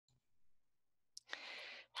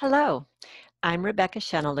Hello, I'm Rebecca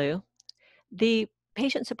Shenalue, the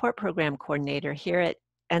Patient Support Program Coordinator here at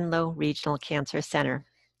Enloe Regional Cancer Center.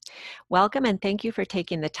 Welcome and thank you for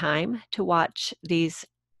taking the time to watch these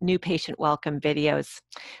new patient welcome videos.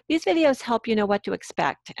 These videos help you know what to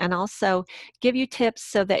expect and also give you tips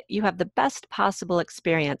so that you have the best possible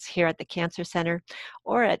experience here at the Cancer Center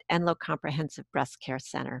or at Enloe Comprehensive Breast Care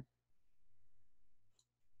Center.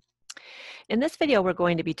 In this video, we're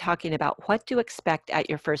going to be talking about what to expect at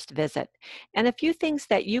your first visit and a few things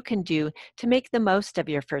that you can do to make the most of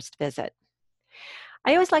your first visit.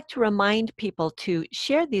 I always like to remind people to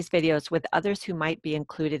share these videos with others who might be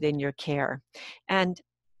included in your care, and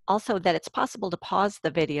also that it's possible to pause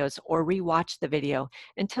the videos or rewatch the video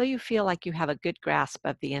until you feel like you have a good grasp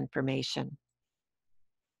of the information.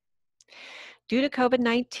 Due to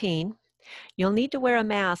COVID-19, you'll need to wear a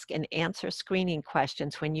mask and answer screening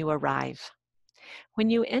questions when you arrive. When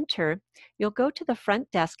you enter, you'll go to the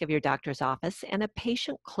front desk of your doctor's office and a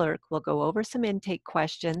patient clerk will go over some intake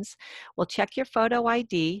questions. We'll check your photo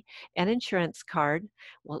ID and insurance card.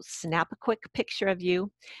 We'll snap a quick picture of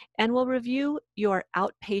you and we'll review your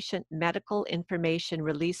outpatient medical information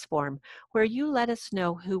release form where you let us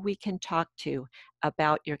know who we can talk to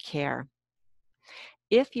about your care.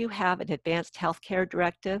 If you have an advanced healthcare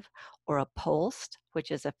directive or a POLST,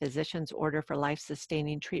 which is a physician's order for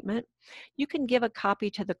life-sustaining treatment, you can give a copy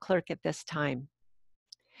to the clerk at this time.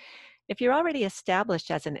 If you're already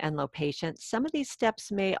established as an Enloe patient, some of these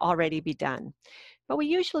steps may already be done, but we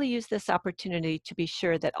usually use this opportunity to be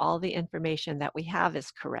sure that all the information that we have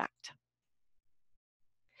is correct.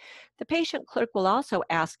 The patient clerk will also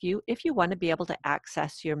ask you if you want to be able to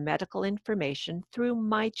access your medical information through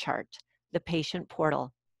MyChart, the patient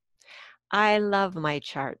portal. I love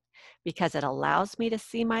MyChart because it allows me to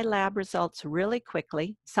see my lab results really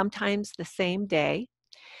quickly, sometimes the same day.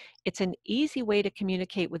 It's an easy way to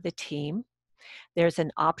communicate with the team. There's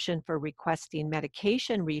an option for requesting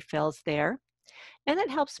medication refills there, and it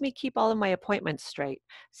helps me keep all of my appointments straight,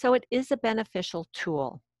 so it is a beneficial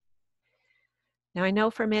tool. Now, I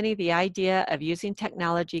know for many, the idea of using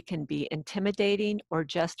technology can be intimidating or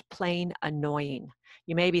just plain annoying.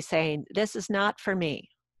 You may be saying, "This is not for me."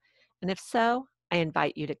 And if so, I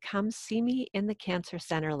invite you to come see me in the Cancer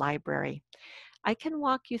Center library. I can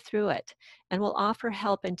walk you through it and will offer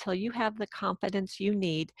help until you have the confidence you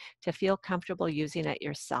need to feel comfortable using it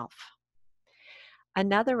yourself.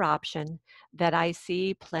 Another option that I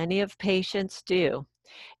see plenty of patients do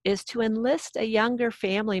is to enlist a younger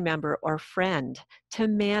family member or friend to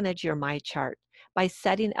manage your MyChart by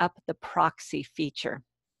setting up the proxy feature.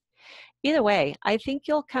 Either way, I think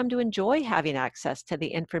you'll come to enjoy having access to the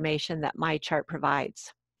information that MyChart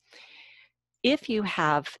provides. If you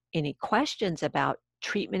have any questions about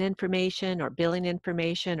treatment information or billing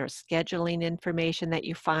information or scheduling information that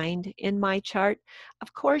you find in MyChart,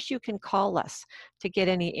 of course you can call us to get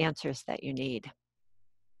any answers that you need.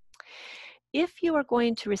 If you are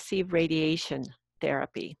going to receive radiation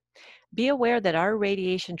therapy, be aware that our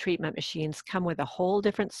radiation treatment machines come with a whole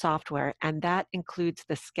different software, and that includes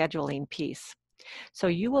the scheduling piece. So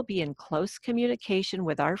you will be in close communication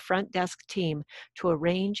with our front desk team to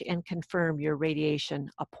arrange and confirm your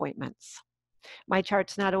radiation appointments.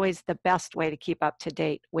 MyChart's not always the best way to keep up to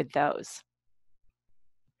date with those.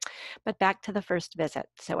 But back to the first visit.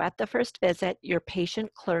 So at the first visit, your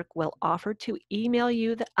patient clerk will offer to email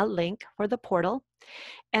you a link for the portal.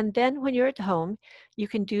 And then when you're at home, you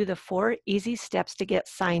can do the 4 easy steps to get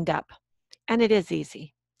signed up. And it is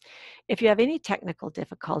easy. If you have any technical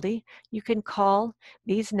difficulty, you can call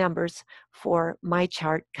these numbers for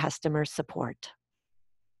MyChart customer support.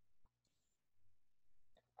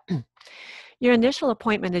 Your initial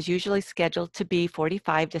appointment is usually scheduled to be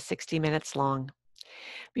 45 to 60 minutes long.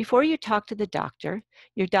 Before you talk to the doctor,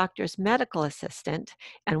 your doctor's medical assistant,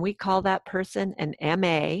 and we call that person an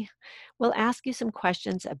MA, will ask you some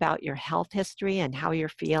questions about your health history and how you're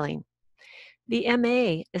feeling. The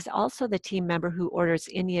MA is also the team member who orders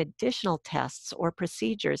any additional tests or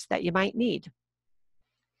procedures that you might need.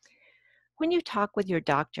 When you talk with your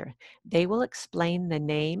doctor, they will explain the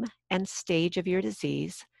name and stage of your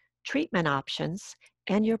disease, treatment options,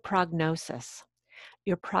 and your prognosis.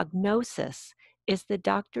 Your prognosis is the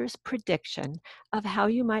doctor's prediction of how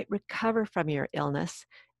you might recover from your illness,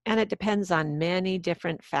 and it depends on many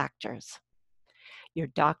different factors. Your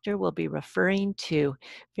doctor will be referring to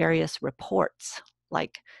various reports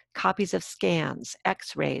like copies of scans,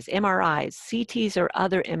 x-rays, MRIs, CTs, or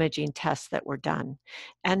other imaging tests that were done,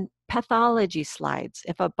 and pathology slides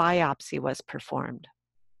if a biopsy was performed.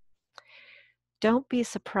 Don't be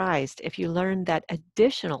surprised if you learn that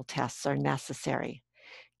additional tests are necessary.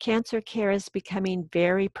 Cancer care is becoming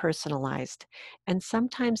very personalized, and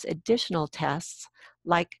sometimes additional tests,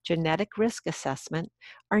 like genetic risk assessment,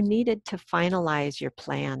 are needed to finalize your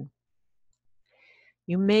plan.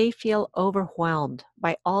 You may feel overwhelmed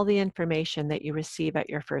by all the information that you receive at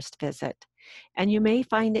your first visit, and you may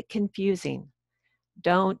find it confusing.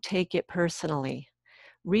 Don't take it personally.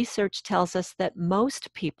 Research tells us that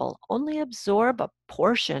most people only absorb a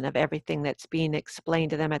portion of everything that's being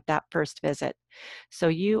explained to them at that first visit, so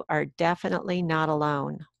you are definitely not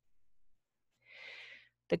alone.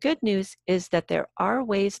 The good news is that there are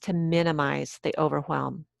ways to minimize the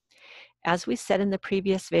overwhelm. As we said in the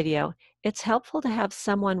previous video, it's helpful to have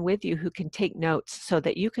someone with you who can take notes so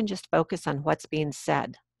that you can just focus on what's being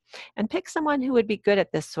said. And pick someone who would be good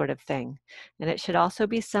at this sort of thing. And it should also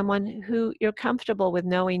be someone who you're comfortable with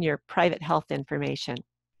knowing your private health information.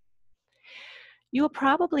 You will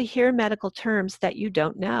probably hear medical terms that you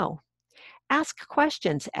don't know. Ask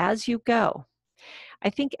questions as you go. I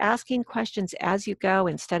think asking questions as you go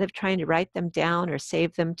instead of trying to write them down or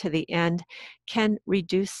save them to the end can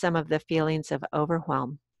reduce some of the feelings of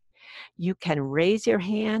overwhelm. You can raise your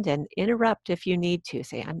hand and interrupt if you need to.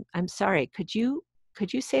 Say, I'm sorry, could you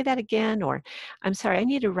say that again? Or I'm sorry, I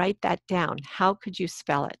need to write that down. How could you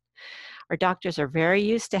spell it? Our doctors are very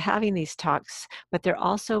used to having these talks, but they're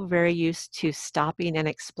also very used to stopping and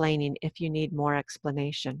explaining if you need more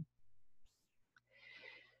explanation.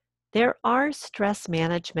 There are stress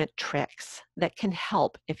management tricks that can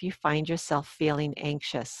help if you find yourself feeling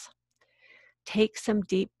anxious. Take some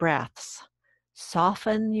deep breaths.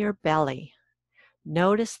 Soften your belly.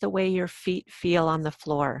 Notice the way your feet feel on the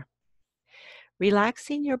floor.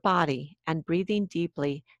 Relaxing your body and breathing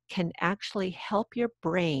deeply can actually help your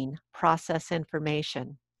brain process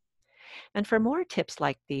information. And for more tips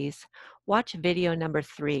like these, watch video number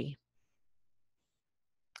 3.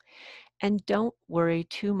 And don't worry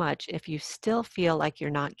too much if you still feel like you're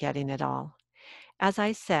not getting it all. As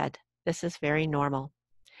I said, this is very normal.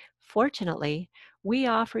 Fortunately, we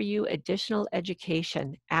offer you additional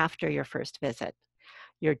education after your first visit.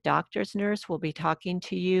 Your doctor's nurse will be talking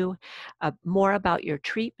to you more about your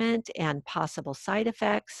treatment and possible side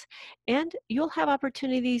effects, and you'll have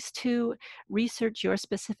opportunities to research your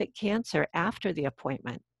specific cancer after the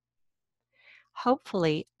appointment.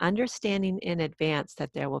 Hopefully, understanding in advance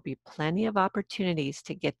that there will be plenty of opportunities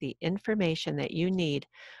to get the information that you need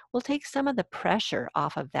will take some of the pressure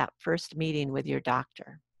off of that first meeting with your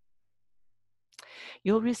doctor.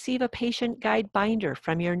 You'll receive a patient guide binder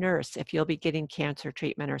from your nurse if you'll be getting cancer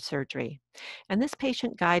treatment or surgery. And this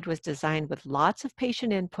patient guide was designed with lots of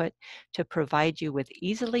patient input to provide you with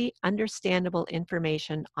easily understandable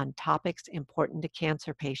information on topics important to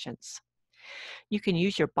cancer patients. You can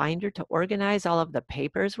use your binder to organize all of the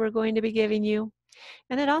papers we're going to be giving you.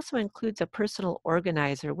 And it also includes a personal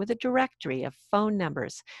organizer with a directory of phone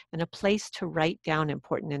numbers and a place to write down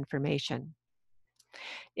important information.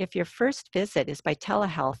 If your first visit is by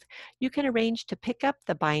telehealth, you can arrange to pick up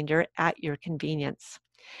the binder at your convenience.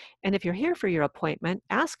 And if you're here for your appointment,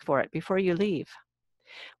 ask for it before you leave.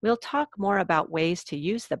 We'll talk more about ways to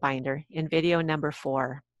use the binder in video number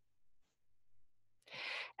 4.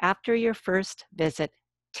 After your first visit,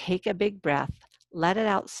 take a big breath, let it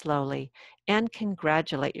out slowly, and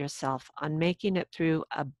congratulate yourself on making it through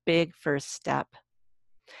a big first step.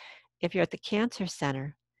 If you're at the cancer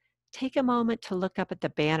center, take a moment to look up at the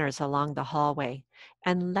banners along the hallway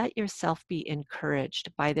and let yourself be encouraged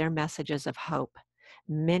by their messages of hope.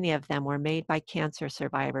 Many of them were made by cancer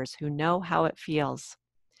survivors who know how it feels.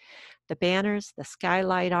 The banners, the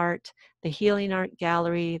skylight art, the healing art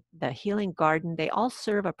gallery, the healing garden, they all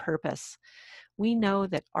serve a purpose. We know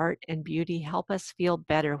that art and beauty help us feel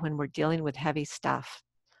better when we're dealing with heavy stuff.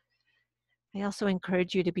 I also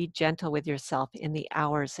encourage you to be gentle with yourself in the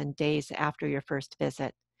hours and days after your first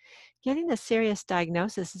visit. Getting a serious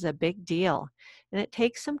diagnosis is a big deal, and it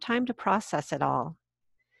takes some time to process it all.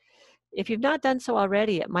 If you've not done so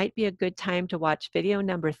already, it might be a good time to watch video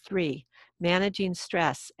number 3, Managing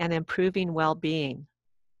Stress and Improving Well-Being.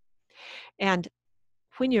 And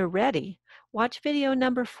when you're ready, watch video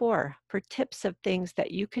number 4 for tips of things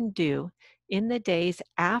that you can do in the days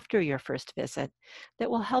after your first visit that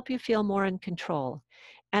will help you feel more in control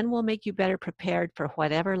and will make you better prepared for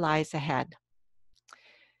whatever lies ahead.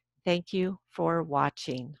 Thank you for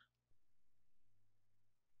watching.